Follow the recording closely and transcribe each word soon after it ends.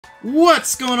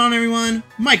What's going on, everyone?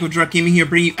 Michael Druck Gaming here,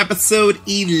 bringing you episode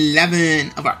 11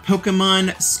 of our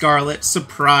Pokemon Scarlet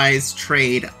Surprise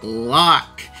Trade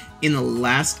Lock. In the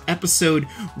last episode,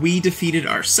 we defeated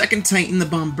our second Titan, the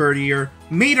Bombardier,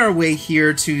 made our way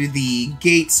here to the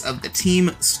gates of the Team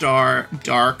Star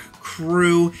Dark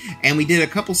crew, and we did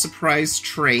a couple surprise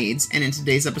trades, and in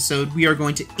today's episode, we are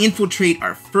going to infiltrate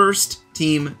our first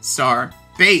Team Star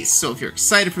base. So if you're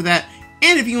excited for that,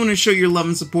 and if you want to show your love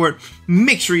and support,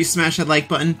 make sure you smash that like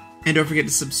button, and don't forget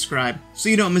to subscribe so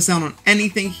you don't miss out on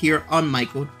anything here on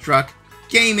Michael Druck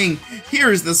Gaming.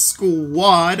 Here is the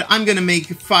squad. I'm going to make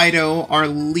Fido our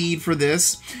lead for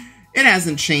this. It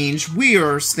hasn't changed. We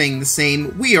are staying the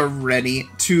same. We are ready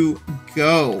to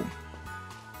go.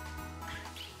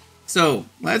 So,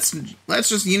 let's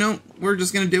just, we're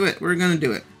just going to do it. We're going to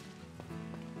do it.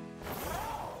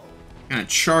 Gonna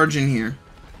charge in here.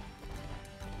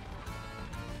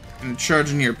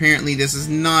 Apparently this is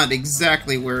not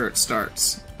exactly where it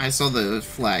starts. I saw the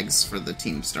flags for the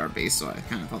Team Star base, so I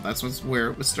kind of thought that's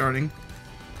where it was starting.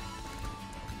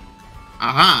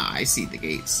 Aha! I see the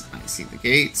gates. I see the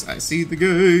gates. I see the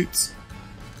gates.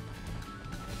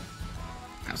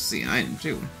 I see an item,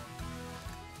 too.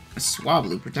 A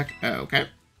Swablu protect... Oh, okay.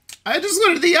 I just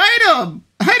learned the item!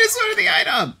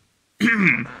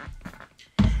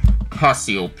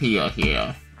 Cassiopeia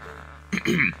here.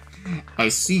 I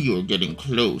see you're getting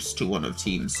close to one of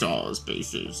Team Star's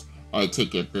bases. I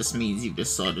take it this means you've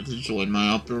decided to join my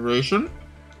operation?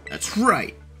 That's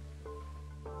right.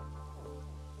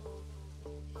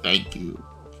 Thank you.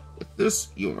 With this,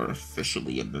 you are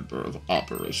officially a member of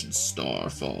Operation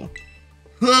Starfall.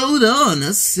 Hold on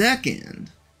a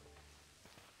second.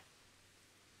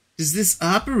 Does this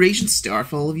Operation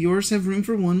Starfall of yours have room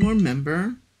for one more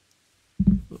member?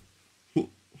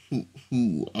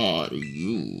 Who are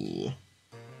you?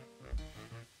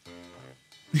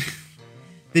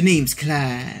 The name's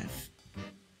Clive.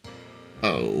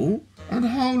 Oh? And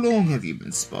how long have you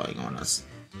been spying on us?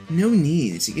 No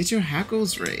need to get your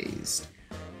hackles raised.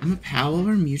 I'm a pal of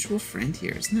our mutual friend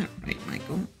here, isn't that right,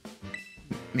 Michael?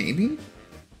 Maybe?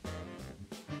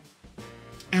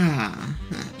 Ah,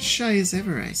 shy as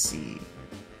ever, I see.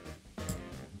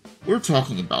 We're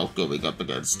talking about going up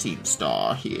against Team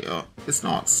Star here. It's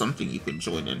not something you can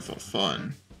join in for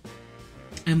fun.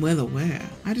 I'm well aware.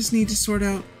 I just need to sort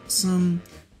out some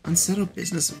unsettled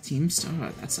business with Team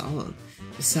Star, that's all.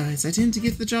 Besides, I tend to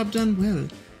get the job done well.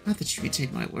 Not that you can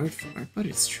take my word for it, but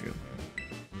it's true.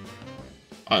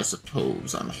 I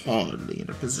suppose I'm hardly in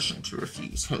a position to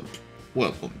refuse help.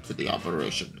 Welcome to the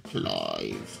operation,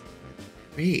 Clive.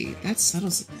 Great, that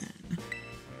settles it then.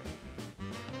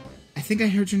 I think I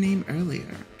heard your name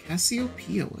earlier.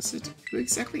 Cassiopeia, was it? Who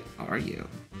exactly are you?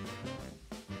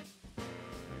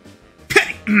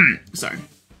 Sorry.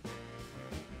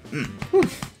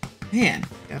 Man,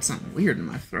 got something weird in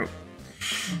my throat.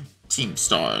 Team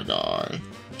Star and I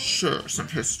share some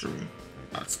history.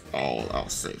 That's all I'll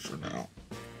say for now.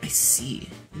 I see.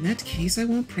 In that case, I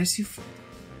won't press you further.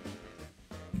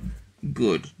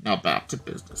 Good. Now back to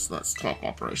business. Let's talk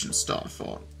Operation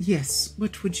Starfall. Yes,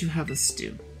 what would you have us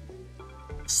do?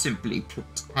 Simply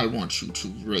put, I want you to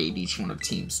raid each one of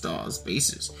Team Star's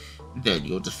bases. Then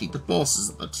you'll defeat the bosses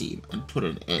of the team and put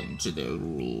an end to their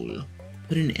rule.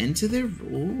 Put an end to their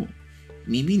rule?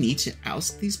 You mean we need to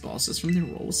oust these bosses from their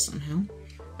roles somehow?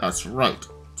 That's right.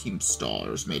 Team Star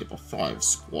is made up of 5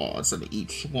 squads, and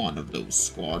each one of those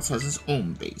squads has its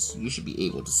own base. You should be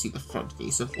able to see the front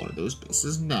face of one of those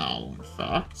bases now, in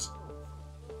fact.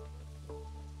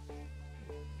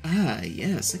 Ah,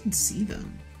 yes, I can see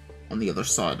them. On the other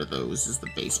side of those is the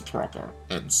base proper,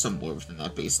 and somewhere within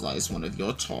that base lies one of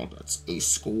your targets, a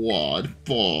squad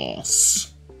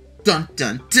boss. Dun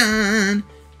dun dun!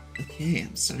 Okay,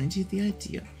 I'm starting to get the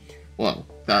idea. Well,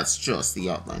 that's just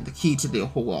the outline. The key to the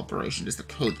whole operation is the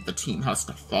code that the team has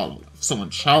to follow. If someone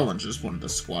challenges one of the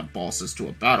squad bosses to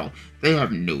a battle, they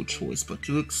have no choice but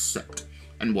to accept.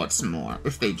 And what's more,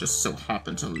 if they just so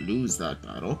happen to lose that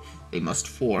battle, they must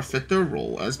forfeit their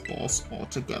role as boss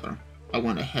altogether. I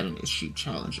went ahead and issued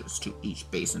challenges to each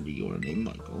base under your name,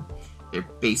 Michael. They're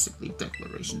basically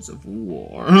declarations of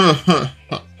war.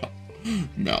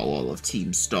 Now all of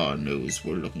Team Star knows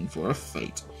we're looking for a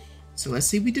fight. So let's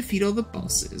say we defeat all the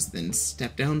bosses, then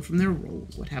step down from their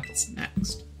roles. What happens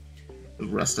next? The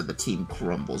rest of the team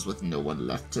crumbles with no one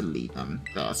left to lead them.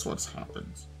 That's what's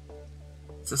happened.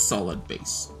 It's a solid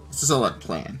base. It's a solid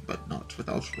plan, but not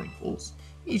without wrinkles.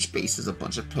 Each base has a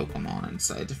bunch of Pokémon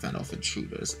inside to fend off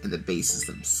intruders, and the bases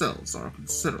themselves are a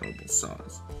considerable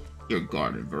size. Your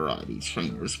garden variety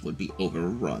trainers would be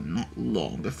overrun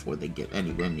long before they get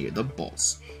anywhere near the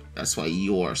boss. That's why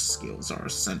your skills are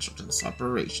essential to this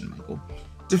operation, Michael.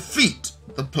 Defeat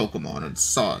the Pokémon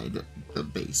inside the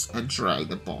base and drag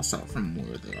the boss out from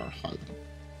where they are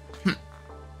hiding.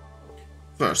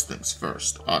 First things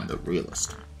first, I'm the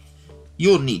realist.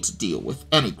 You'll need to deal with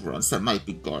any grunts that might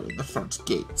be guarding the front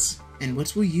gates. And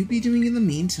what will you be doing in the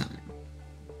meantime?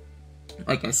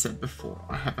 Like I said before,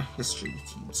 I have a history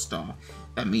with Team Star.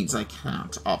 That means I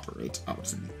can't operate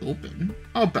out in the open.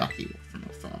 I'll back you up from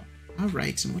afar.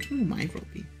 Alright, and what will my role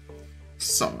be?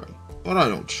 Sorry, but I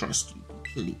don't trust you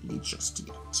completely just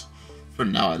yet. For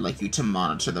now, I'd like you to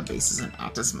monitor the bases and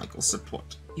act as Michael's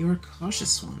support. You're a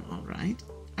cautious one, alright.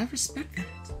 I respect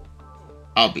that.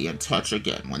 I'll be in touch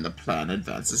again when the plan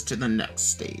advances to the next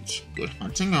stage. Good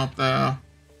hunting out there.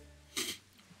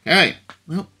 Okay,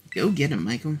 well, go get him,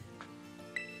 Michael.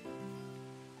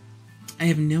 I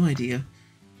have no idea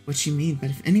what you mean, but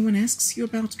if anyone asks you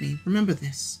about me, remember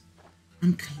this.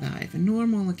 I'm Clive, a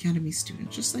normal academy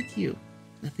student, just like you.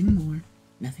 Nothing more,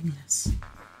 nothing less.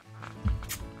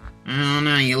 Oh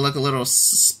no, you look a little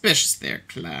suspicious there,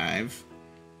 Clive.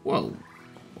 Whoa.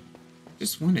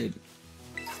 Just wanted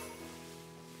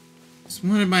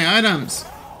my items.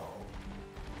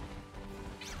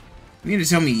 You need to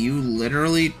tell me you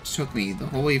literally took me the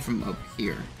whole way from up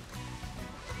here.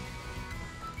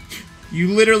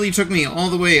 You literally took me all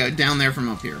the way down there from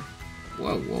up here.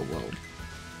 Whoa, whoa, whoa.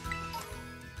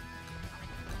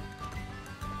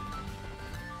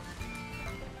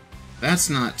 That's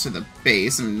not to the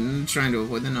base. I'm trying to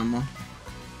avoid the number.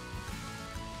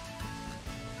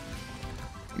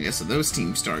 Yeah, so those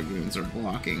Team Star goons are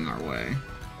blocking our way.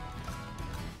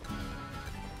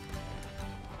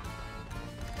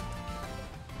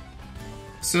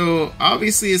 So,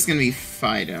 obviously it's going to be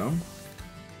Fido.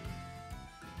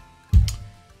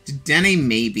 Dene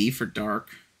maybe for Dark.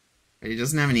 But he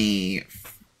doesn't have any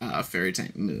fairy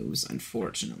type moves,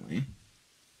 unfortunately.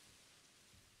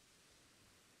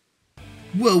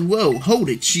 Whoa, whoa, hold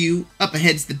it, you! Up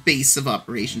ahead's the base of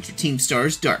operations for Team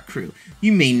Star's Dark Crew.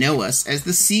 You may know us as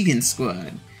the Segan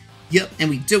Squad. Yup, and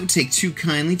we don't take too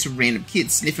kindly to random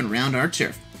kids sniffing around our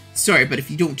turf. Sorry, but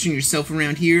if you don't turn yourself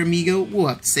around here, amigo, we'll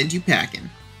have to send you packing.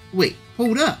 Wait,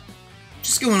 hold up.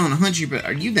 Just going on a hunch here, but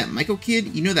are you that Michael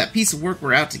kid? You know that piece of work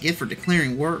we're out to get for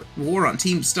declaring war on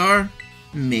Team Star?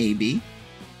 Maybe.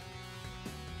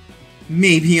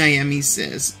 Maybe I am, he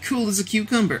says. Cool as a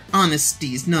cucumber.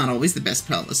 Honesty's not always the best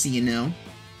policy, you know.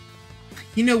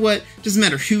 You know what? Doesn't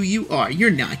matter who you are,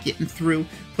 you're not getting through.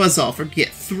 Buzz off or get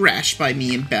thrashed by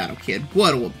me in battle, kid.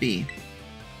 What'll it be?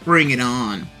 Bring it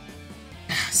on.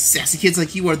 Sassy kids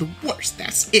like you are the worst,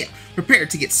 that's it. Prepare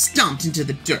to get stomped into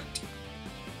the dirt.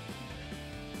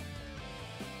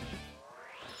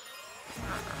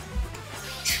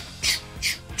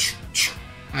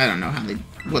 I don't know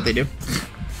what they do.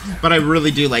 But I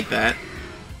really do like that.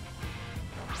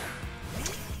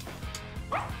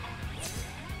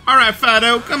 Alright,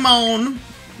 Fido, come on.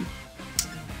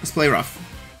 Let's play rough.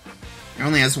 He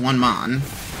only has one Mon.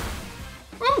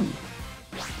 Woo!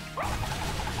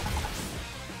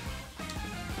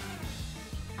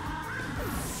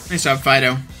 Nice job,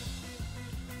 Fido.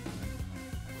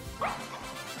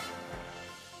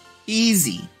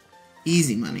 Easy.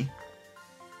 Easy money.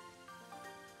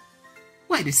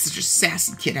 Why does such a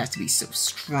sassy kid have to be so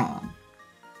strong?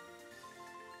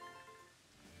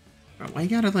 Bro, why you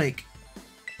gotta, like...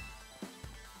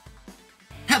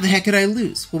 How the heck could I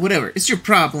lose? Well, whatever. It's your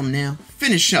problem now.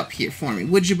 Finish up here for me,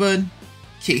 would you, bud?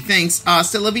 Okay, thanks.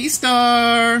 Hasta la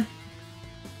vista!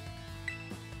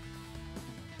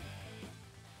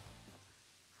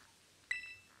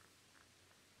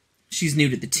 She's new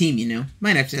to the team, you know.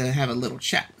 Might have to have a little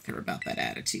chat with her about that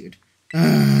attitude.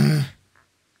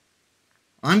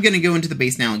 Well, I'm gonna go into the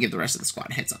base now and give the rest of the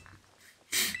squad a heads up.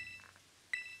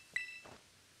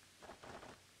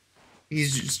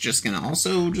 He's just gonna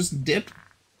also just dip.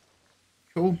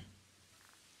 Cool.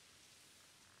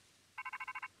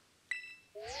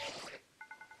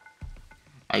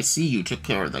 I see you took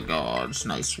care of the guards.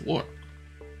 Nice work.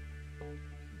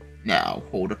 Now,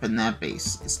 hold up in that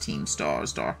base is Team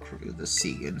Star's Dark Crew, the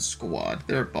Segan Squad.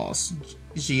 Their boss,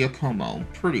 Giacomo,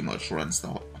 pretty much runs the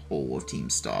whole of Team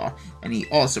Star, and he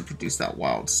also produced that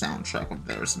wild soundtrack of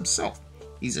theirs himself.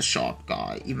 He's a sharp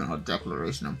guy. Even a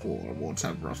declaration of war won't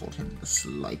have ruffled him the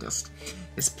slightest.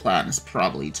 His plan is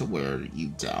probably to wear you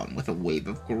down with a wave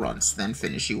of grunts, then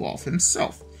finish you off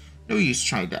himself. No use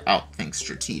trying to outthink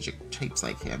strategic types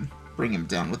like him. Bring him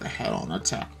down with a head-on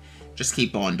attack. Just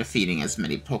keep on defeating as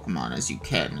many Pokemon as you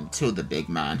can until the big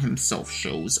man himself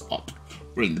shows up.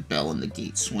 Ring the bell in the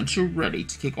gates once you're ready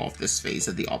to kick off this phase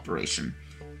of the operation.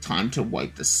 Time to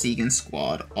wipe the Segan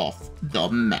squad off the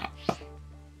map.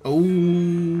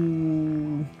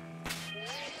 Oh.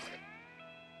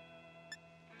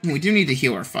 We do need to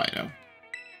heal our Fido.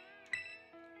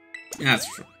 That's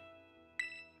true.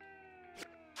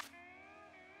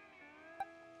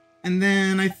 And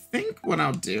then I think what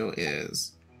I'll do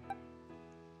is...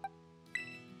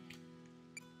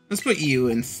 let's put you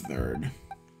in third.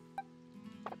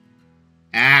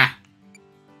 Ah!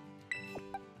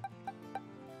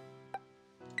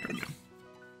 There we go.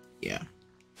 Yeah.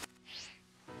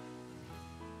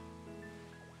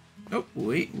 Oh,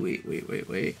 wait.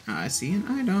 I see an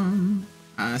item.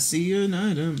 I see an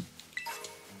item.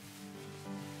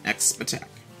 Exp attack.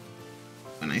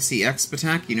 When I see Exp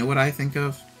attack, you know what I think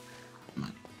of? Come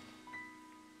on.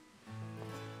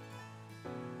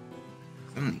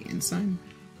 Is that on the inside?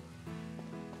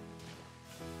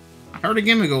 I heard a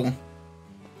Gimmigle.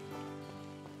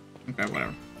 Okay,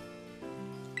 whatever.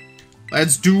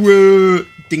 Let's do it!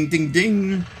 Ding, ding,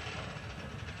 ding!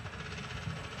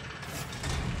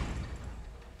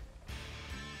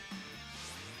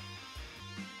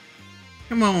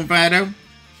 Come on, Fido.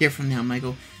 Here from now,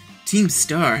 Michael. Team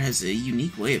Star has a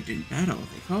unique way of doing battle.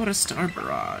 They call it a Star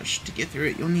Barrage. To get through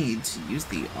it, you'll need to use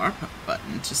the R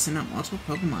button to send out multiple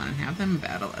Pokemon and have them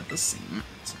battle at the same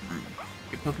time.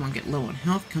 If your Pokemon get low on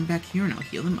health, come back here and I'll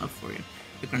heal them up for you.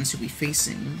 The grunts you'll be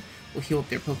facing will heal up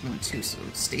their Pokemon too, so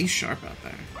stay sharp out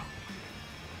there.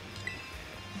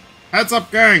 Heads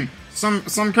up, gang! Some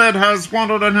kid has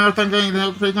wandered in here thinking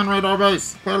that he can raid our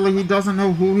base. Clearly he doesn't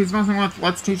know who he's messing with.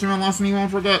 Let's teach him a lesson he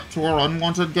won't forget. To our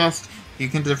unwanted guest, if you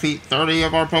can defeat 30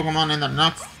 of our Pokemon in the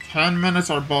next 10 minutes,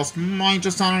 our boss might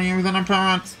just honor you with an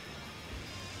appearance.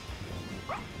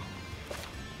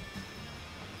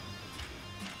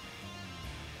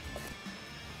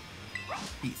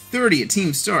 Beat 30 at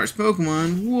Team Star's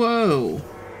Pokemon. Whoa!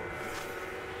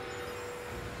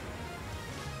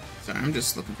 Sorry, I'm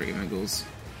just looking for Gimmigles.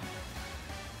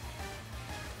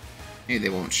 Maybe they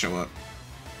won't show up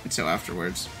until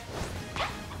afterwards.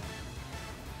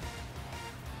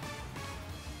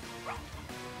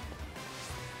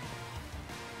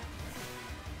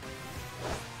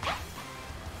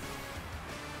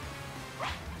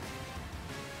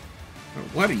 But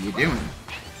what are you doing?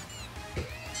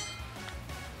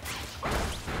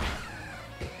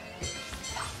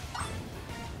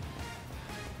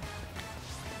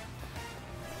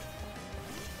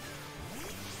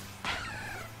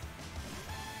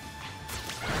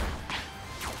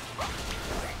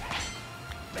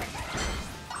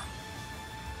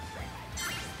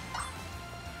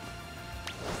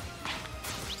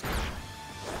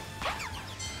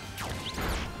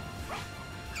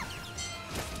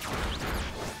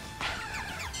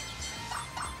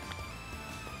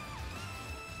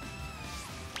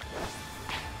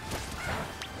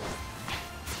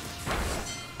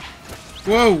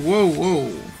 Whoa, whoa, whoa,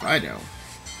 Fido.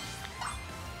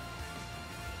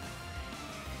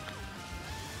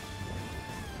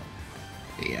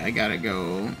 Yeah, I gotta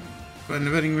go find the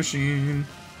vending machine.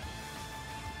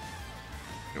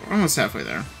 Okay, we're almost halfway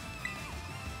there.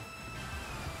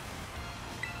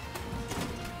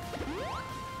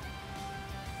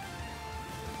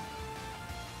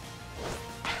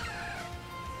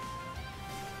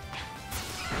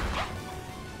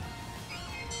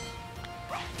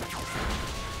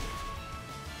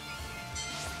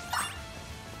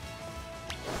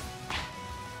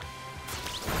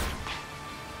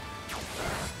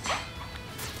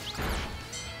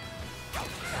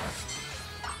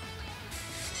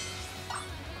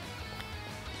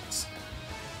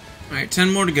 Alright,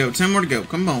 10 more to go, 10 more to go.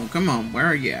 Come on, come on. Where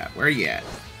are you at? Where are you at?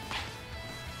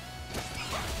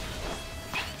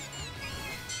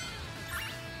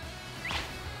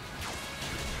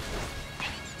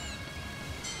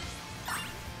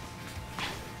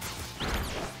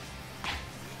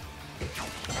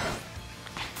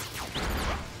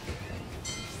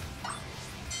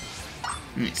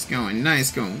 Nice going, nice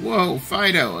going. Whoa,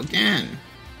 Fido, again.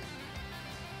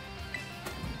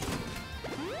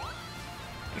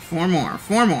 4 more,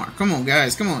 4 more. Come on,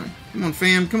 guys, come on. Come on,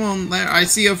 fam, come on. I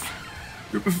see a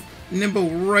group of Nimble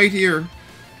right here.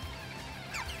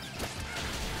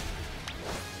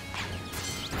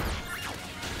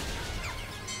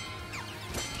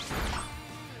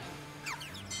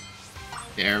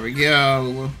 There we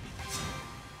go.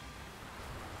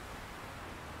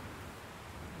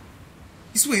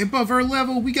 He's way above our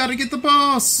level. We gotta get the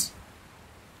boss.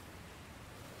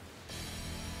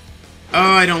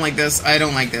 Oh, I don't like this. I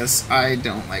don't like this. I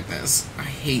don't like this. I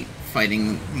hate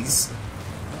fighting these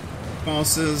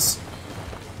bosses.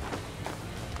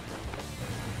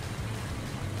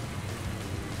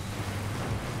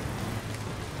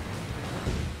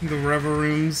 The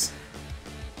Reveroom's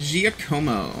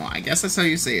Giacomo. I guess that's how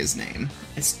you say his name.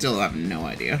 I still have no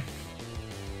idea.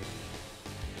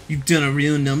 You've done a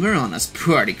real number on us,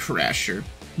 party crasher.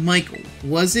 Michael,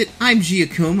 was it? I'm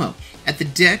Giacomo. At the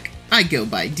deck, I go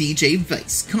by DJ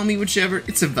Vice. Call me whichever,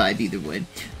 it's a vibe either way.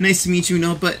 Nice to meet you and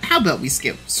all, but how about we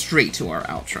skip straight to our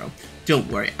outro?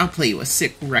 Don't worry, I'll play you a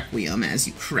sick requiem as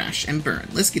you crash and burn.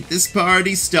 Let's get this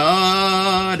party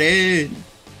started!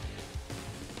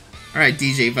 Alright,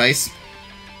 DJ Vice.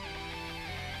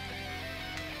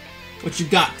 What you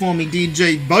got for me,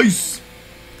 DJ Vice?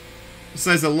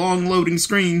 Besides a long loading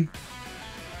screen.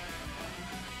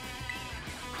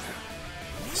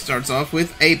 Starts off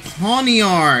with a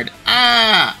Pawniard.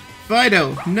 Ah!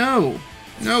 Fido, no.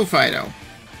 No, Fido.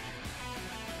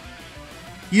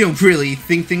 You don't really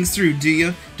think things through, do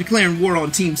you? Declaring war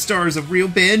on Team Star is a real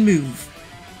bad move.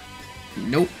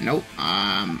 Nope, nope.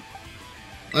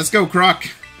 Let's go, Croc.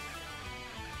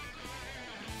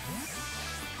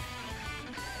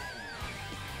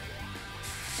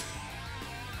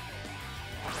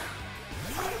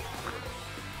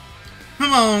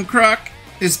 Come on, Croc.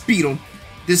 This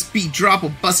beat drop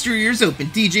will bust your ears open.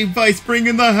 DJ Vice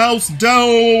bringing the house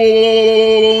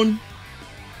down.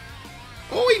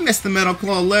 Oh, he missed the Metal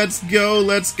Claw. Let's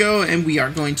go. And we are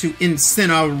going to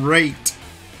incinerate.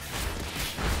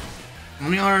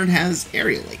 Pawniard has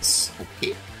Aerial Ace.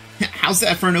 Okay. How's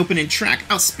that for an opening track?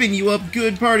 I'll spin you up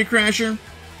good, Party Crasher.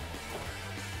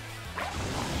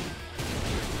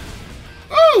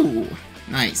 Oh,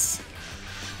 nice.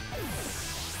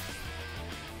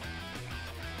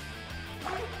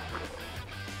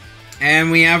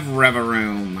 And we have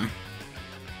Reveroom.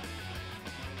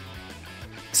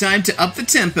 Time to up the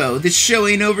tempo. This show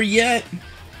ain't over yet.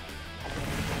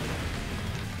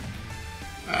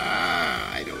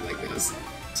 I don't like this.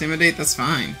 Intimidate, that's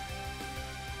fine.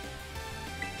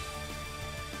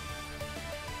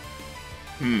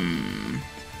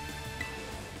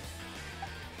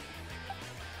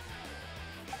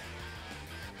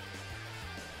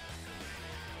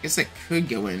 Guess I could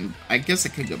go in. I guess I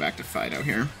could go back to Fido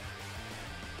here.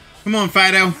 Come on,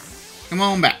 Fido. Come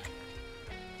on back.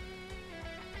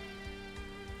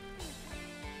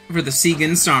 For the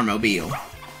Segan Starmobile.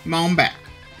 Come on back.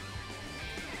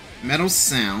 Metal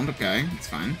Sound. Okay, that's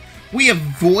fine. We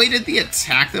avoided the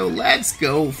attack, though. Let's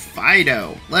go,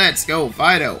 Fido. Let's go,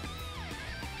 Fido.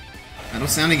 Metal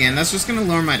Sound again. That's just going to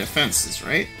lower my defenses,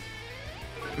 right?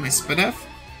 My Spadef?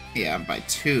 Yeah, by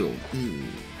 2. Ooh.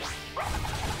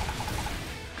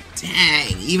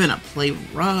 Dang, even a play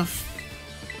rough.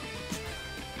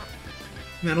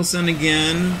 Metal Sun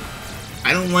again.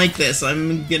 I don't like this.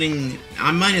 I'm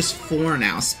 -4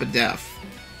 now, Spadef.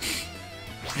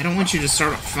 I don't want you to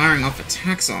start firing off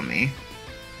attacks on me.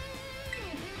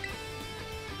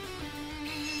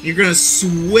 You're gonna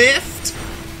Swift?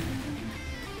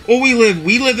 Oh, we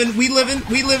live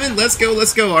in. Let's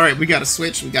go. Alright, we gotta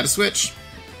switch.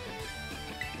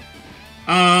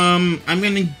 I'm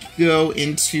gonna go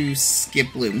into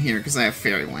Skip Bloom here, because I have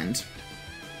Fairy Wind.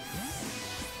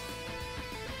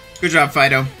 Good job,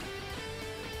 Fido.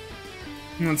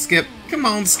 Come on, Skip. Come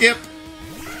on, Skip.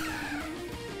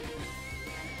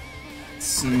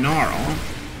 Snarl.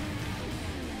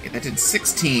 Okay, that did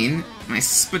 16. My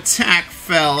Spatak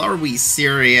fell. Are we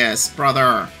serious,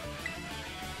 brother?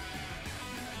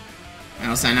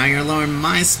 Also, now you're lowering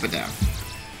my Spadef.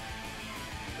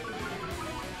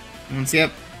 Come on,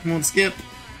 Skip. Come on, Skip.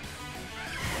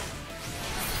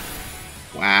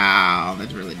 Wow,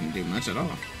 that really didn't do much at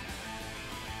all.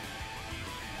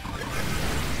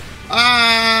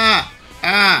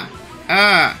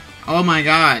 Oh my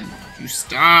god. You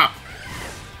stop.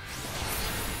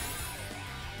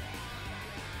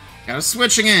 Gotta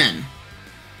switch again.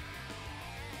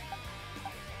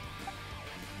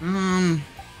 I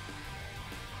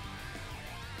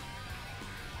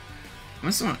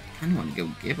kinda want to go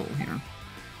Gibble here.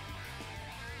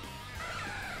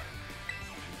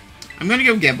 I'm gonna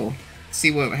go Gibble.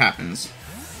 See what happens.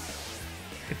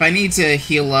 If I need to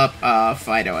heal up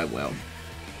Fido, I will.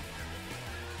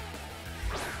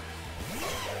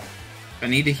 If I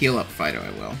need to heal up Fido,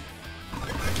 I will.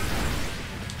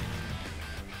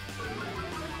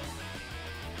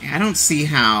 Yeah, I don't see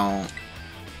how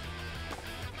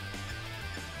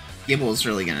Gibble's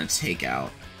really gonna take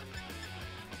out,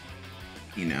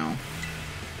 you know.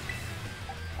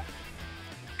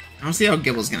 I don't see how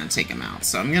Gibble's gonna take him out,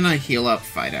 so I'm gonna heal up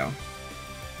Fido.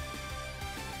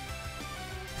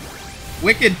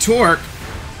 Wicked Torque?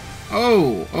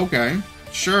 Oh, okay.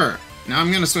 Sure. Now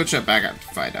I'm gonna switch up back up to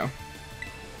Fido.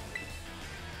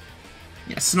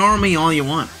 Yeah, snarl me all you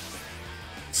want.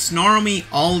 Snarl me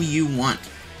all you want.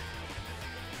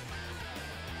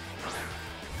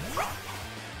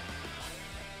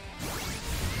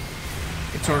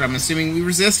 Get toward, I'm assuming we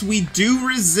resist. We do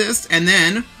resist, and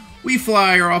then we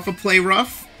fly her off a play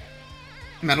rough.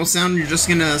 Metal sound, you're just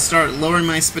gonna start lowering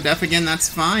my SPDF again? That's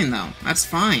fine, though. That's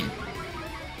fine.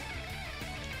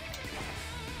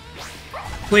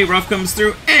 Play rough comes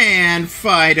through, and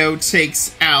Fido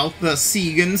takes out the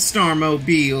Segan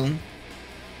Starmobile.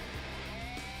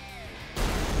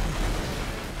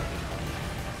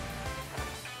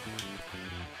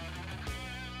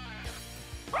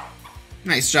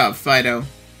 Nice job, Fido.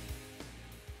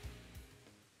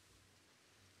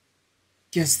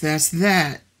 Guess that's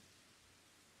that.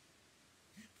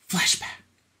 Flashback.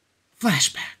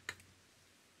 Flashback.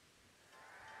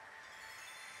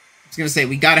 I was gonna say,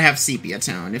 we gotta have sepia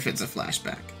tone if it's a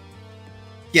flashback.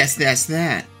 Guess that's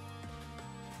that.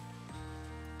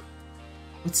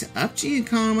 What's up,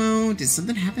 Giacomo? Did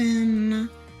something happen?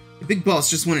 The big boss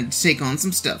just wanted to take on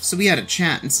some stuff, so we had a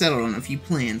chat and settled on a few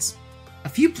plans. A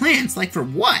few plans? Like for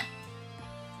what?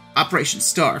 Operation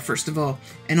Star, first of all,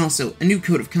 and also a new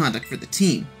code of conduct for the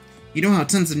team. You know how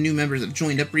tons of new members have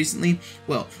joined up recently?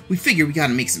 Well, we figure we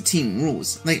gotta make some team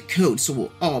rules, like a code so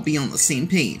we'll all be on the same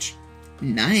page.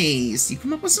 Nice. You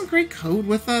come up with some great code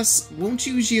with us, won't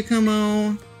you,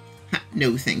 Giacomo? Ha,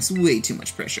 no thanks, way too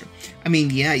much pressure. I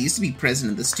mean, yeah, I used to be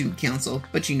president of the student council,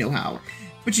 but you know how.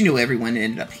 But you know everyone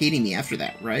ended up hating me after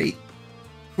that, right?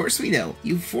 Of course we know.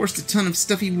 You forced a ton of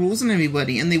stuffy rules on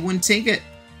everybody, and they wouldn't take it.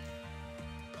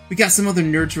 We got some other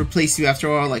nerd to replace you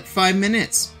after all, like 5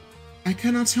 minutes. I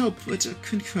cannot help but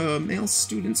concur. Male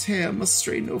students' hair must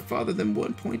stray no farther than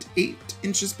 1.8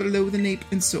 inches below the nape,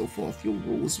 and so forth. Your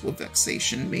rules were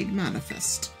vexation made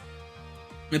manifest.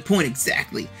 My point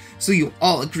exactly. So you'll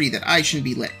all agree that I shouldn't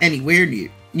be let anywhere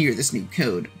near this new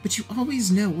code. But you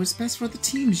always know what's best for the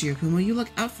team, Giacomo. You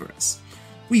look out for us.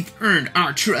 We've earned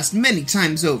our trust many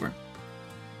times over.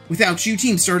 Without you,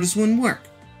 Team Stardust wouldn't work.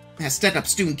 That stuck-up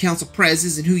student council prez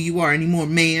isn't who you are anymore,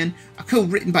 man. A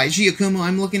code written by Giacomo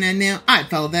I'm looking at now, I'd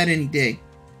follow that any day.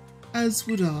 As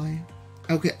would I.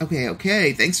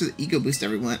 Okay. Thanks for the ego boost,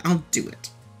 everyone. I'll do it.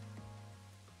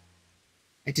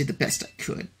 I did the best I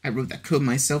could. I wrote that code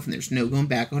myself, and there's no going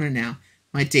back on it now.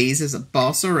 My days as a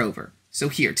boss are over. So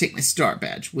here, take my star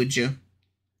badge, would you?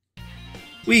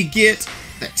 We get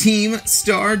the Team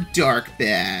Star Dark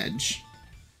badge.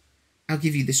 I'll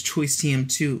give you this choice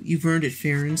TM too. You've earned it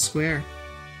fair and square.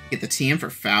 Get the TM for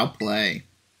foul play.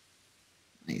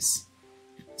 Nice.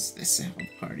 That's how the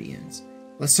party ends.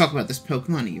 Let's talk about this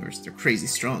Pokemon of yours. They're crazy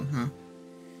strong, huh?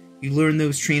 You learned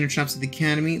those trainer chops at the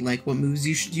academy, like what moves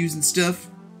you should use and stuff?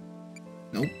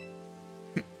 Nope.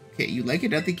 Okay, you like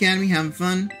it at the academy, having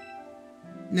fun?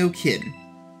 No kidding.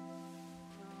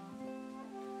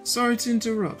 Sorry to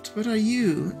interrupt, but are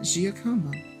you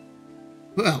Giacomo?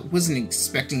 Well, wasn't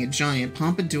expecting a giant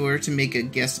pompadour to make a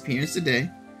guest appearance today.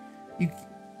 You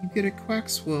get a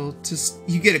Quaxwell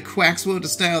to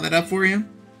style that up for you?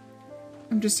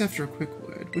 I'm just after a quick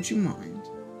word. Would you mind?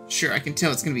 Sure, I can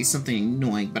tell it's gonna be something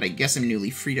annoying, but I guess I'm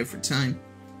newly freed up for time.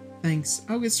 Thanks.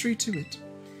 I'll get straight to it.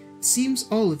 It seems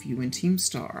all of you in Team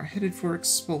Star are headed for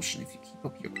expulsion if you keep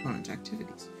up your current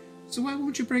activities. So why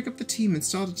won't you break up the team and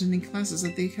start attending classes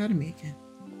at the academy again?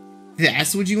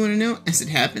 That's what you want to know? As it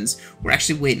happens, we're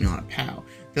actually waiting on a pal,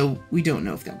 though we don't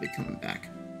know if they'll be coming back.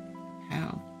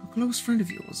 Pal? A close friend of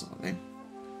yours, are they?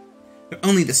 They're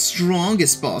only the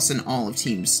strongest boss in all of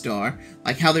Team Star,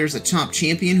 like how there's a top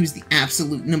champion who's the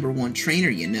absolute #1 trainer,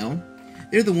 you know?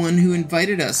 They're the one who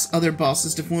invited us, other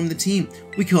bosses, to form the team.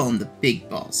 We call him the Big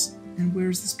Boss. And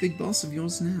where's this Big Boss of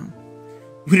yours now?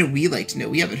 Wouldn't we like to know?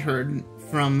 We haven't heard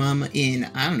from in,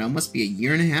 I don't know, must be a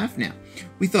year and a half now.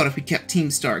 We thought if we kept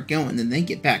Team Star going, then they'd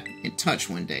get back in touch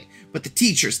one day. But the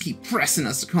teachers keep pressing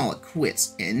us to call it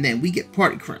quits, and then we get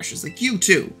party crashers like you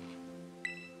two.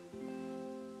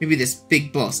 Maybe this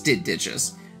Big Boss did ditch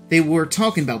us. They were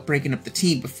talking about breaking up the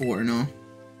team before and all.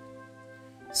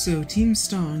 So, Team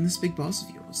Star and this Big Boss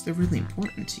of yours, they're really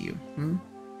important to you,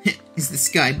 huh? Is the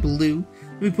sky blue?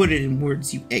 Let me put it in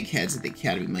words you eggheads at the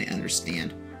academy might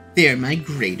understand. They're my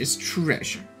greatest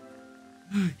treasure.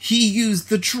 He used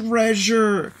the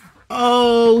treasure!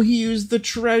 Oh, he used the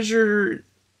treasure!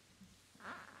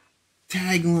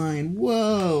 Tagline,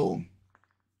 whoa!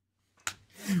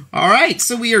 Alright,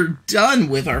 so we are done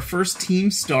with our first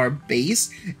Team Star base,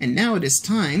 and now it is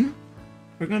time.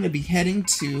 We're going to be heading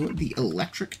to the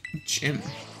Electric Gym.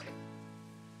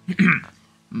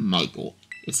 Michael,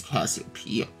 it's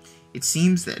Cassiopeia. It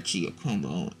seems that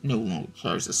Giacomo no longer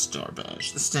carries a star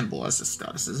badge. The symbol has a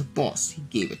status as a boss. He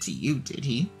gave it to you, did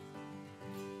he?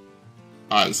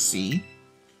 I see.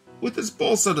 With his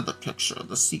boss out of the picture,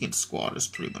 the second squad is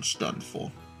pretty much done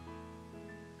for.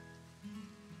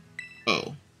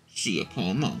 Oh,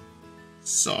 Giacomo.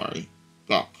 Sorry,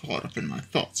 got caught up in my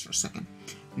thoughts for a second.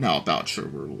 Now about your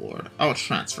reward. I'll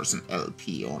transfer some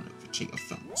LP on over to your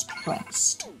phone as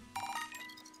promised.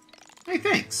 Hey,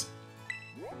 thanks.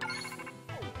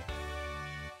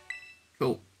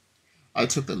 Cool. I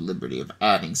took the liberty of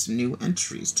adding some new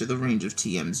entries to the range of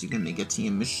TMs you can make at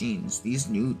TM machines. These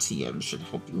new TMs should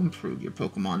help you improve your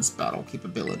Pokemon's battle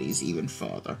capabilities even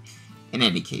further. In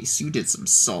any case, you did some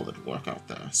solid work out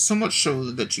there, so much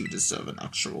so that you deserve an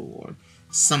extra reward.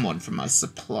 Someone from my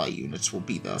supply unit will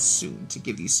be there soon to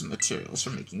give you some materials for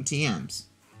making TMs.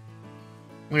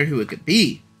 Wonder who it could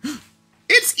be.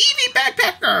 It's Eevee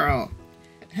Backpack Girl!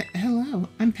 Hello,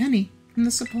 I'm Penny from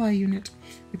the supply unit.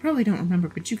 You probably don't remember,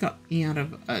 but you got me out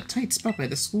of a tight spot by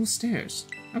the school stairs.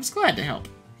 I was glad to help.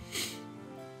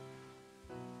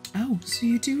 Oh, so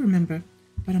you do remember.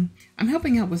 But I'm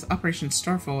helping out with Operation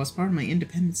Starfall as part of my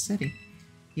independent study.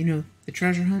 You know, the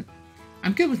treasure hunt?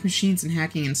 I'm good with machines and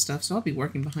hacking and stuff, so I'll be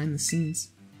working behind the scenes.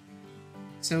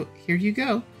 So, here you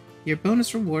go. Your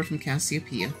bonus reward from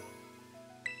Cassiopeia.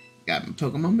 Got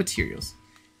Pokemon materials.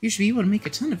 You should be able to make a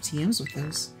ton of TMs with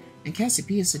those. And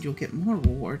Cassiopeia said you'll get more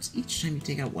rewards each time you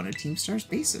take out one of Team Star's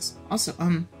bases. Also,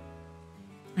 I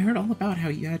heard all about how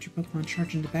you had your Pokemon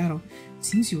charge into battle. It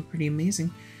seems you were pretty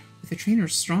amazing. With a trainer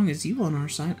as strong as you on our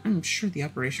side, I'm sure the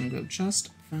operation will go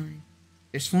just fine.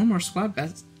 There's 4 more squad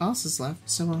bosses left,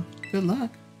 so, good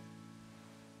luck.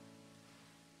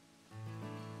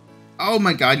 Oh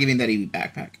my god, give me that Eevee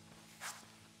backpack.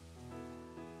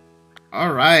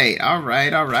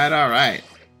 Alright.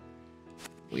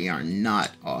 We are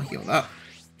not all healed up,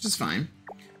 which is fine.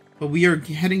 But we are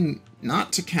heading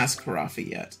not to Cascarafa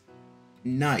yet.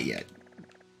 Not yet.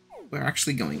 We're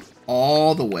actually going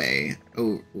all the way.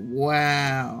 Oh,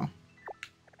 wow.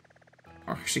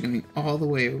 We're actually going all the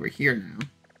way over here now.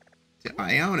 To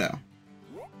Iono.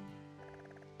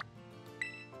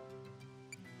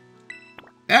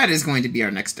 That is going to be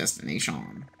our next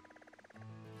destination.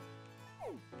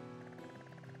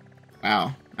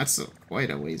 Wow, that's quite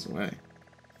a ways away.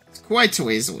 It's quite a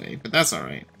ways away, but that's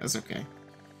alright. That's okay.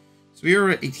 So we are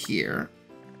right here.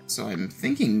 So I'm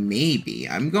thinking maybe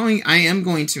I am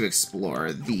going to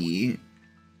explore the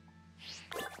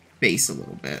base a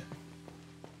little bit.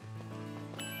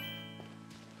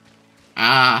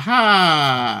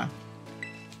 Aha!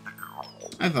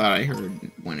 I thought I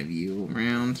heard one of you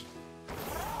around.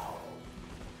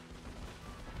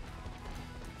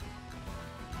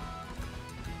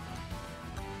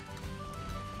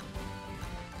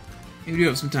 Maybe we do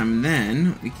have some time, and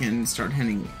then we can start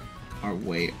heading our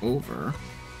way over.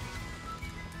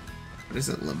 What is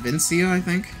it? Lavincia, I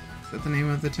think? Is that the name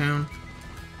of the town?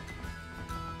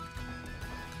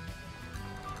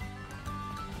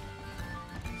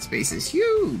 Space is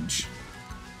huge!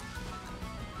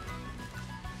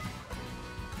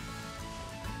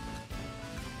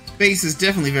 Space is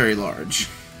definitely very large.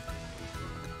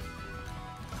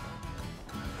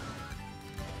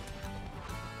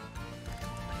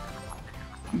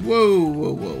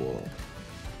 Whoa.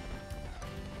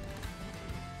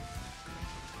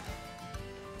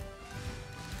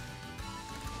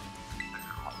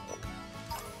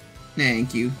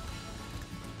 Thank you.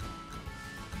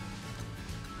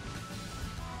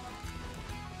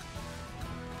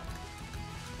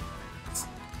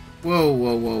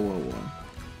 Whoa.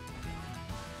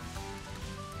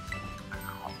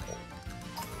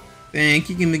 Thank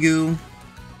you, Gimagoo.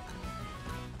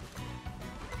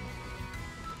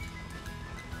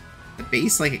 The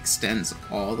base, like, extends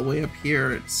all the way up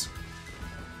here. It's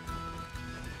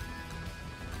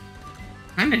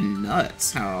kind of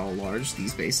nuts how large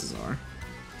these bases are.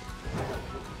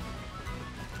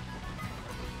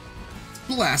 Let's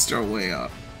blast our way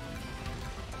up.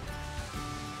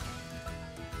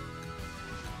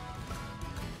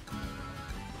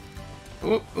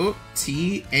 Oh,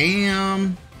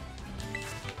 TM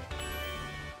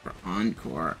for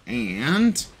Encore,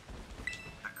 and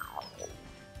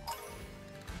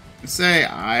say,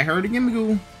 I heard a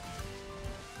Gimagoo.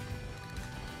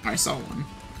 I saw one.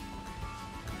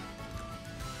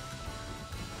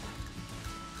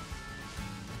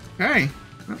 Okay,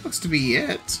 that looks to be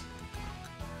it.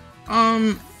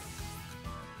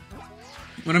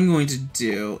 What I'm going to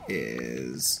do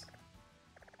is,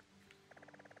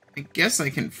 I guess I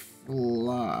can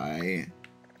fly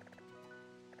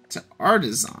to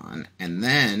Artisan and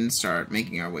then start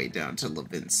making our way down to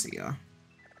Lavincia.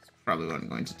 That's probably what I'm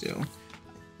going to do.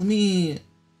 Let me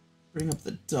bring up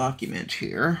the document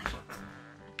here.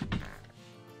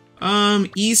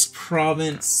 East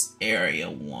Province Area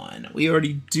 1. We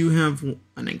already do have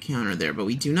an encounter there, but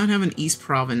we do not have an East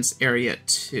Province Area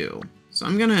 2. So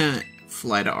I'm gonna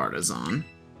fly to Artisan.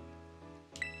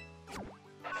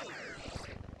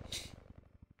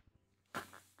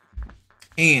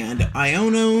 And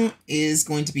Iono is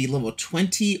going to be level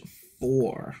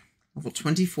 24. Level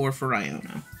 24 for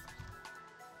Iono.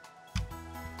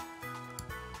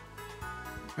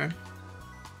 Okay.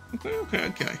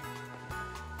 Okay.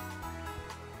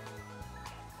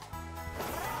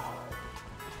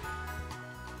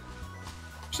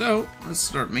 So, let's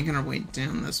start making our way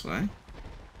down this way.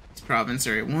 It's Province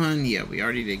Area 1. Yeah, we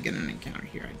already did get an encounter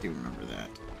here. I do remember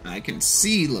that. I can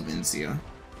see Levincia.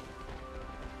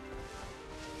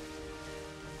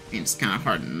 I mean, it's kind of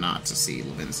hard not to see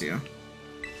Levincia.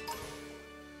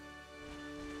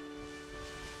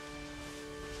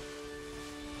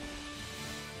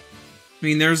 I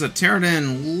mean, there's a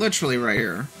Pterodon literally right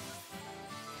here.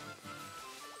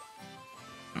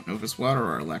 I don't know if it's water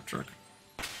or electric.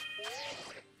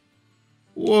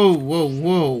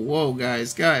 Whoa,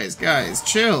 guys,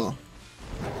 chill.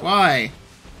 Why?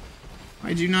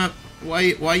 Why'd you not, why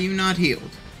you not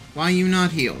healed? Why you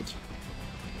not healed?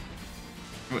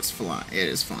 Oh, it's flying. It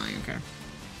is flying, okay.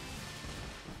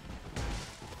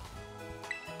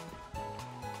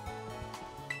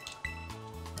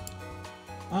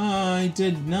 I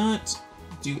did not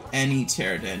do any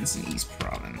Pterodons in East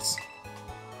Province.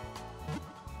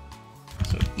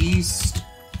 So East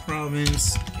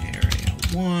Province, Area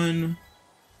 1,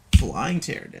 Flying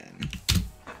Pterodon.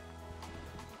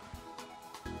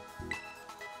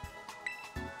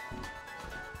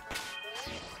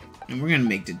 And we're gonna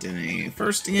make Dedenne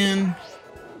first again.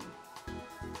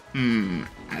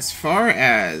 As far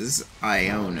as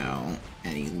Iono,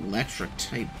 an electric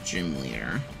type gym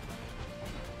leader.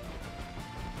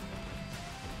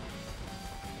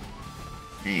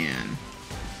 Man.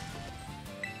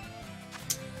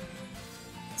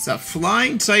 It's a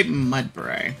flying type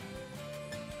Mudbray.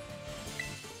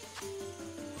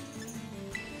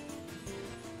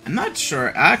 I'm not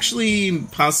sure. Actually,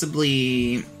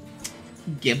 possibly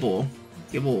Gibble.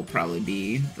 Gibble will probably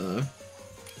be the...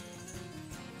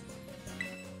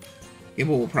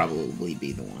 Gibble will probably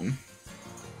be the one.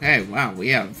 Hey, wow, we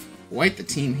have quite the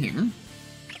team here.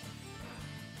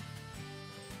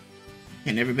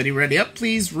 Can everybody ready up,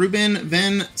 please? Ruben,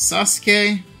 Ven,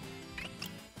 Sasuke.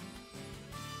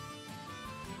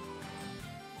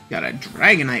 Got a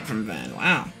Dragonite from Ven.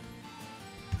 Wow.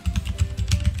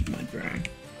 Mudbray.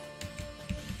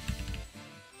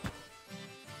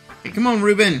 Hey, come on,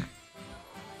 Ruben.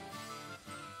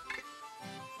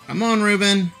 Come on,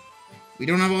 Ruben. We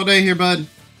don't have all day here, bud.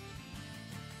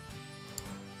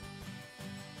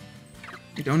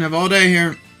 We don't have all day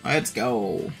here. Let's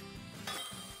go.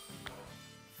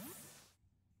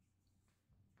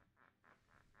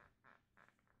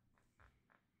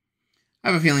 I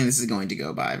have a feeling this is going to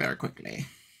go by very quickly.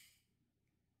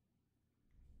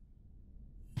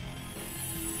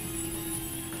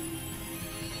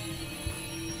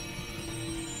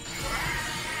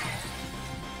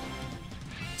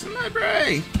 It's a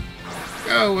Mudbray!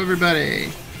 Go,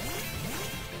 everybody!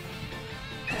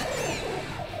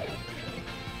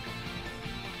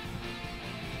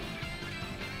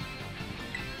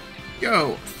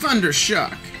 Go, Thunder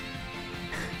Shock!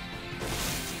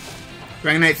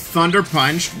 Dragonite Thunder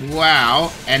Punch,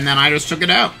 wow, and then I just took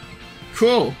it out.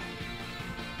 Cool.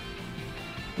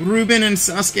 Ruben and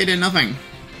Sasuke did nothing.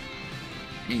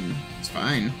 I mean, it's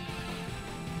fine.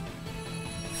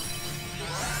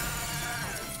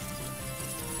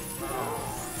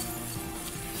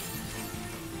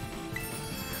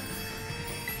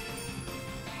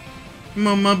 Come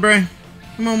on, Mudbray.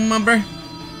 Come on, Mudbray.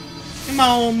 Come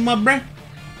on, Mudbray.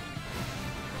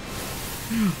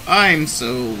 I'm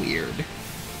so weird.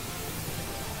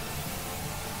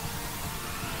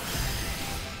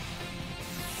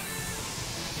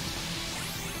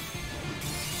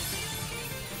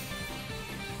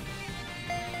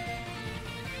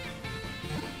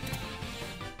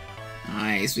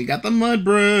 Nice, we got the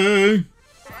Mudbray.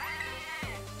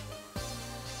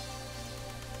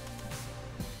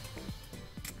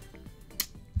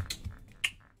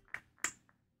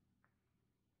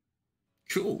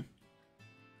 Cool.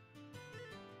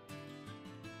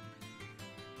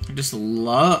 I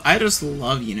just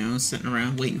love, you know, sitting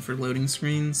around waiting for loading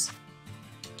screens.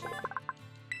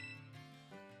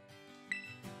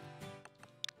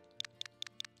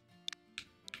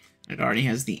 It already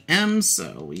has the M,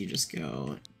 so we just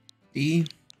go D.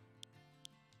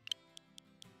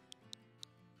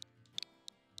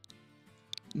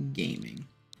 Gaming.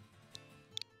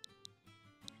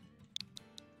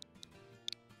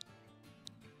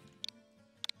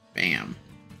 Bam.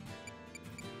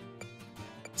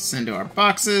 Send to our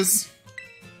boxes.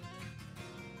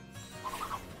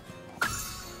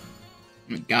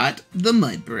 We got the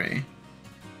Mudbray.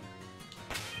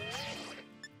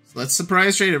 So let's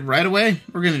surprise trade it right away.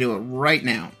 We're going to do it right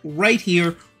now. Right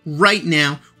here, right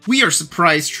now. We are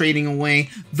surprise trading away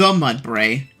the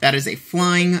Mudbray. That is a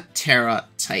Flying Terra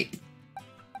type.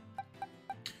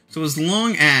 So as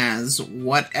long as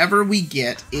whatever we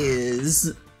get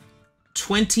is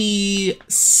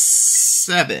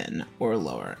 27 or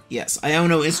lower. Yes,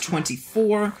 Iono is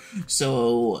 24,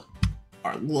 so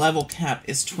our level cap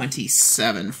is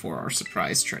 27 for our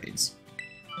surprise trades.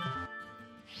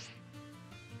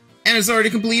 And it's already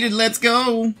completed. Let's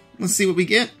go. Let's see what we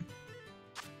get.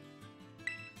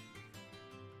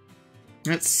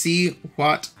 Let's see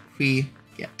what we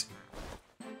get.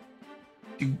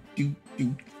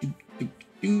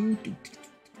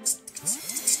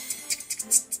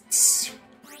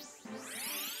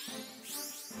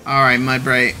 Alright,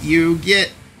 Mudbray, you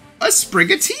get a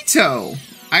Sprigatito.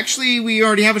 Actually, we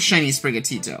already have a shiny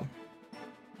Sprigatito.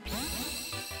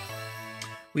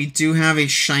 We do have a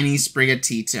shiny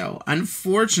Sprigatito.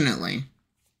 Unfortunately,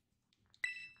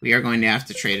 we are going to have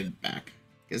to trade it back,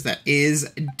 because that is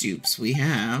dupes. We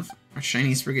have our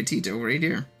shiny Sprigatito right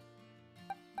here.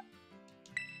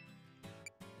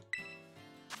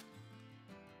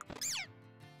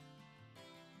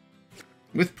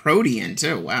 With Protean,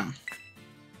 too. Wow.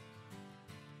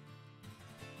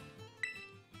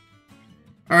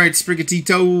 Alright,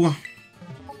 Sprigatito.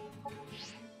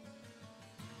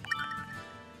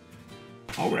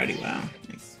 Already, wow.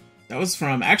 Nice. That was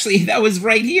from... Actually, that was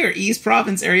right here. East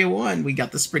Province, Area 1. We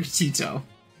got the Sprigatito.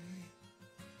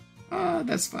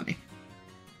 That's funny.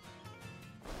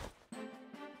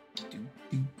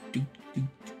 To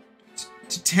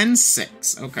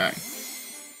 10-6. Okay.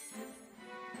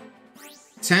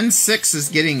 10-6 is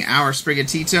getting our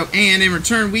Sprigatito, and in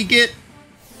return we get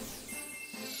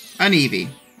an Eevee.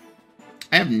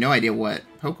 I have no idea what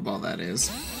Pokeball that is.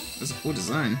 That's a cool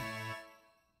design.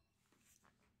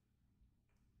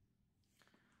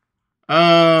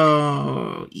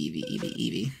 Oh,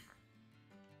 Eevee.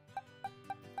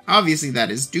 Obviously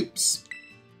that is dupes.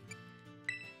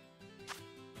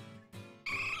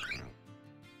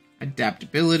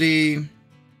 Adaptability.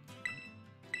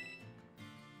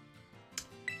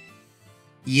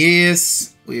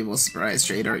 Yes, we will surprise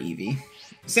trade our Eevee.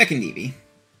 Second Eevee.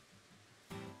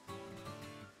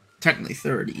 Technically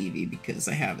third Eevee because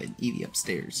I have an Eevee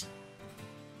upstairs.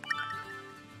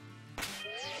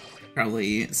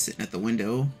 Probably sitting at the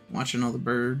window watching all the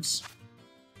birds.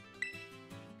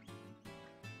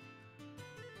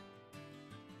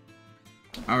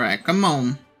 Alright, come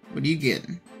on. What are you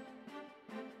getting?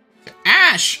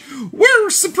 Ash! We're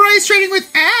surprise trading with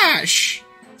Ash!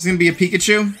 Is it gonna be a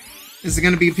Pikachu? Is it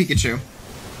gonna be a Pikachu?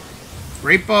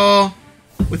 Great Ball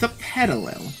with a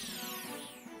Petalil.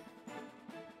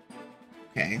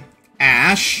 Okay.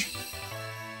 Ash.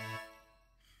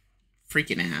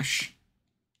 Freaking Ash.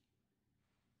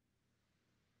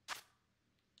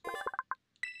 So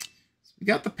we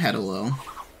got the Petalil.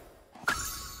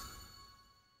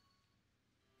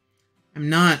 I'm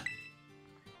not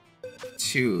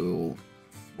too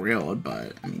thrilled,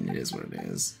 but I mean, it is what it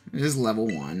is. It is level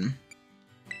 1.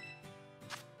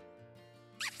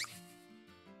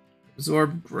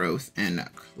 Absorb, Growth, and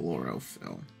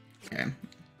Chlorophyll. Okay.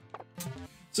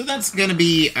 So that's gonna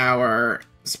be our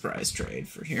surprise trade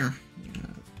for here.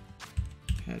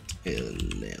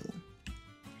 Petalil.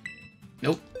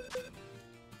 Nope.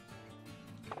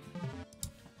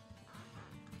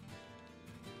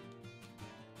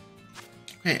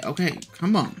 Okay,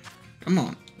 come on.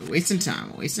 We're wasting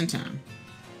time,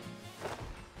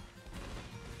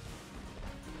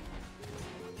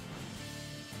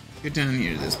 Get down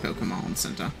here to this Pokemon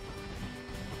Center.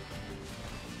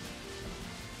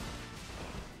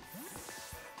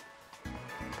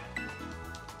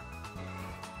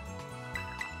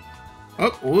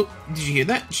 Oh, did you hear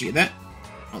that?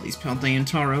 All these Paldean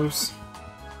Taros.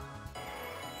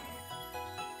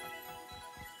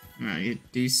 Alright, you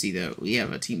do see that we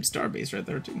have a Team Starbase right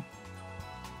there, too.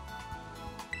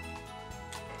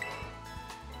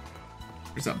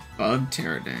 There's a Bug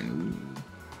Pterodon.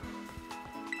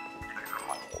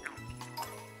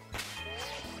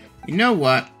 You know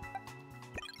what?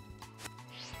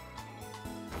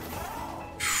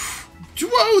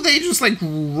 Whoa, they just like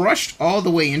rushed all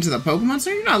the way into the Pokemon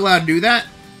Center? You're not allowed to do that.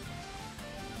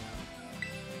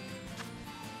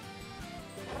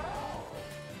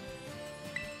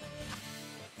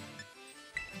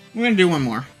 We're gonna do one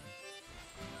more. I'm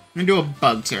gonna do a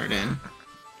Bug Pterodon.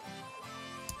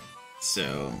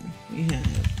 So, we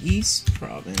have East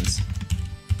Province,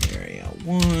 Area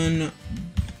 1,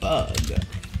 Bug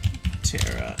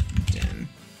Pterodon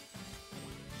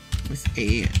with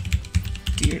a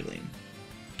Deerling.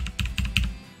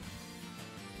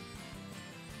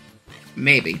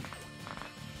 Maybe.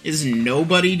 Is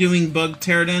nobody doing bug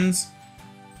pterodons?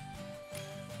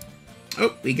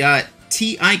 Oh, we got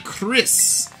T.I.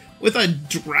 Chris with a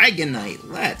Dragonite.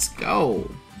 Let's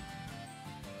go.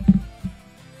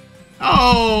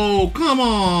 Oh, come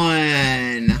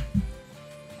on.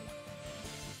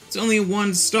 It's only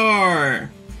 1 star.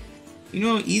 You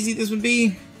know how easy this would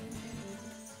be?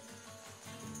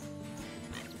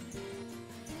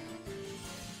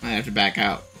 I have to back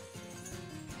out.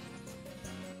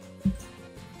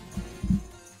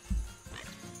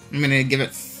 I'm gonna give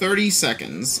it 30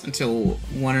 seconds until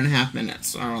 1.5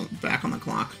 minutes are back on the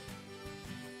clock.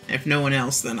 If no one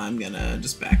else, then I'm gonna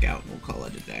just back out and we'll call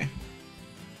it a day.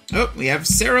 Oh, we have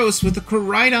Saros with a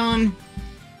Koraidon.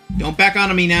 Don't back out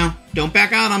on me now. Don't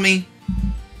back out on me.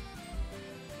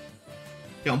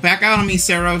 Don't back out on me,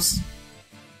 Saros.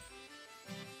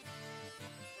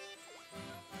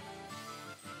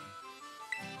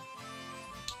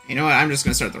 You know what? I'm just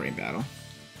gonna start the rain battle.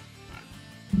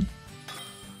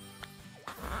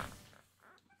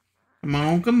 Come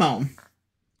on, come on.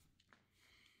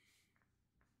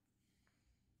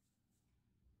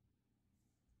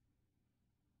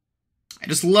 I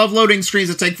just love loading screens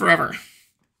that take forever.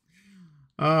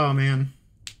 Oh, man.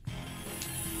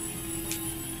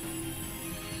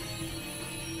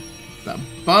 The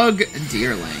Bug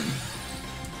Deerling.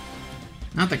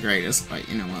 Not the greatest, but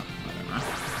you know what? Whatever.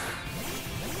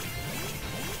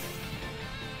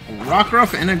 A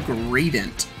Rockruff and a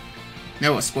Greedent.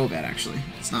 No, a Swobat, actually.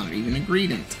 It's not even a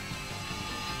Greedent.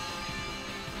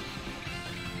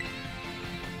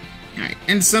 Alright,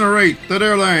 Incinerate the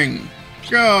Deerling!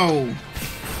 Go!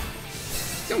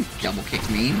 Don't double kick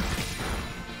me.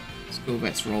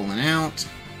 Swobat's rolling out.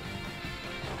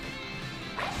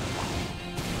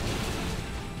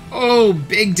 Oh,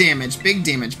 big damage, big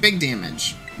damage, big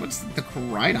damage. What's the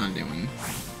Koraidon doing?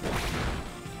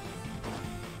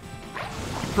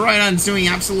 Koraidon's doing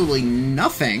absolutely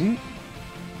nothing.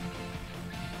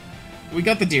 We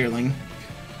got the Deerling.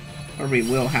 Or we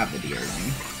will have the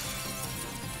Deerling.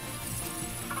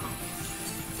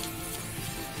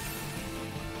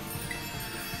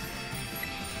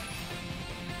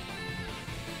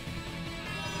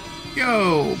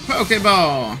 Go!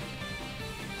 Pokeball!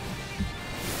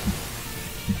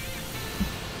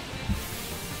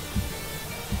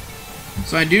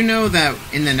 So I do know that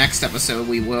in the next episode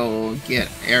we will get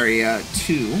Area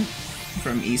 2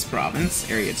 from East Province,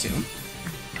 Area 2.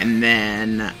 And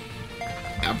then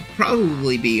that'll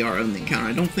probably be our only encounter.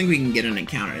 I don't think we can get an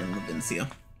encounter in Levincia.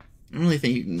 I don't really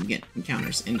think you can get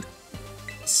encounters in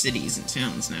cities and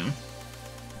towns now.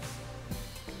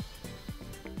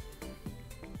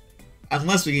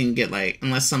 Unless we can get, like,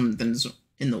 unless something's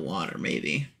in the water,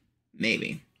 maybe.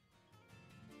 Maybe.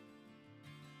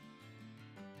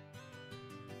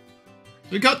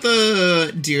 We got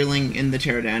the Deerling in the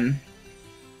Pterodon.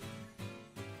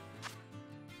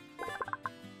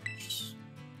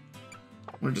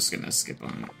 We're just gonna skip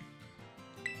on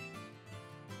it.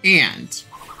 And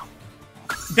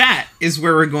that is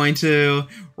where we're going to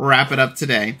wrap it up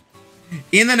today.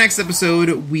 In the next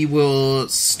episode, we will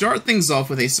start things off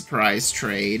with a surprise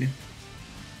trade.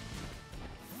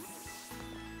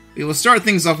 We will start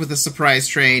things off with a surprise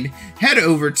trade, head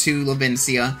over to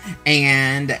Levincia,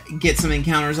 and get some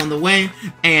encounters on the way,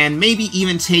 and maybe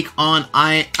even take on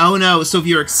Oh no, so if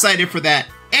you're excited for that,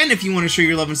 and if you want to show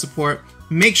your love and support,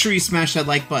 make sure you smash that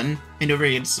like button, and don't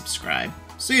forget to subscribe,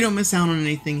 so you don't miss out on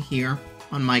anything here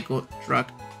on Michael Druck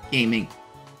Gaming.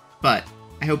 But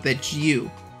I hope that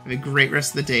you have a great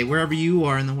rest of the day, wherever you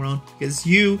are in the world, because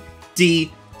you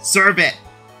deserve it.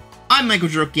 I'm Michael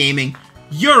Druck Gaming.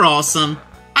 You're awesome.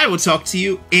 I will talk to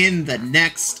you in the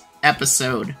next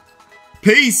episode.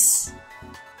 Peace!